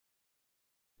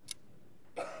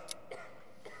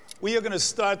We are going to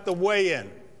start the weigh-in.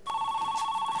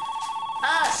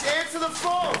 Ash, answer the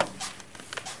phone!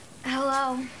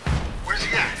 Hello. Where's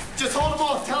he at? Just hold him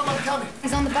off. Tell him I'm coming.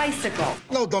 He's on the bicycle.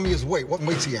 No, dummy, is wait. What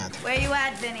weight's he at? Where you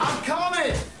at, Vinny? I'm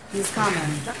coming! He's coming.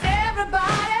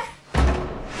 Everybody!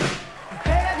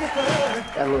 Everybody!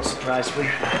 Got a little surprise for you.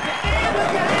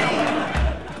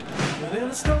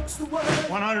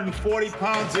 140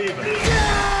 pounds even.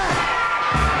 Yeah!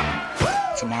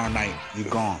 Tomorrow night, you're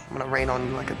gone. I'm gonna rain on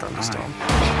you like a thunderstorm.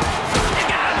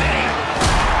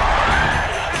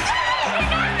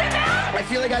 I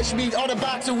feel like I should be on a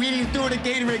box of Wheaties doing a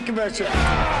Gatorade commercial.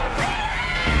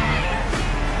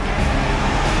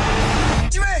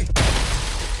 Jimmy!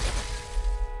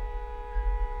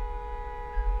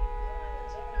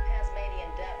 Tasmanian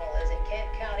devil is in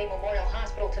Kent County Memorial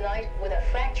Hospital tonight with a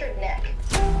fractured neck.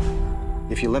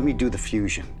 If you let me do the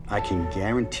fusion, I can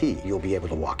guarantee you'll be able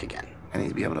to walk again. I need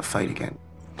to be able to fight again.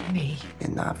 Me?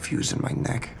 And not fusing my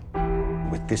neck.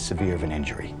 With this severe of an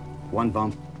injury, one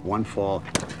bump, one fall,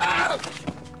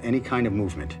 any kind of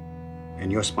movement, and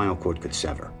your spinal cord could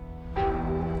sever. It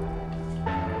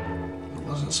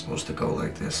wasn't supposed to go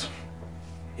like this.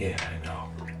 Yeah, I know.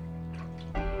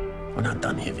 We're not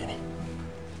done here, Vinny.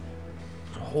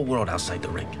 There's a whole world outside the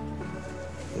ring.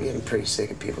 I'm getting pretty sick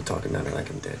of people talking about me like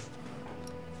I'm dead.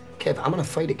 Kev, I'm gonna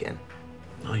fight again.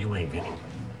 No, you ain't, Vinny.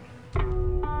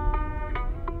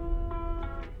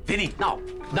 Vinny, no.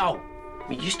 I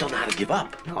mean, you still know how to give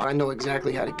up. No, I know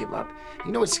exactly how to give up.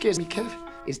 You know what scares me, Kev?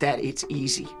 Is that it's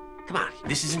easy. Come on,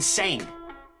 this is insane.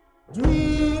 This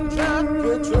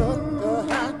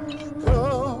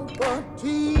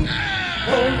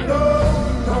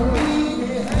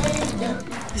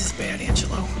is bad,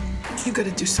 Angelo. You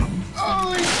gotta do something.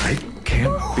 I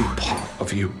can't be part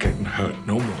of you getting hurt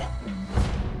no more.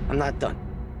 I'm not done.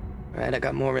 All right, I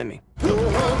got more in me.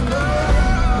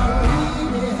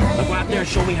 Now go out there and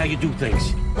show me how you do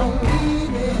things.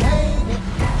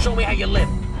 Show me how you live.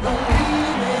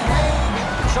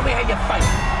 Show me how you fight.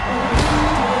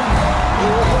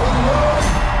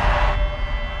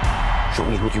 Show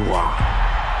me who you are.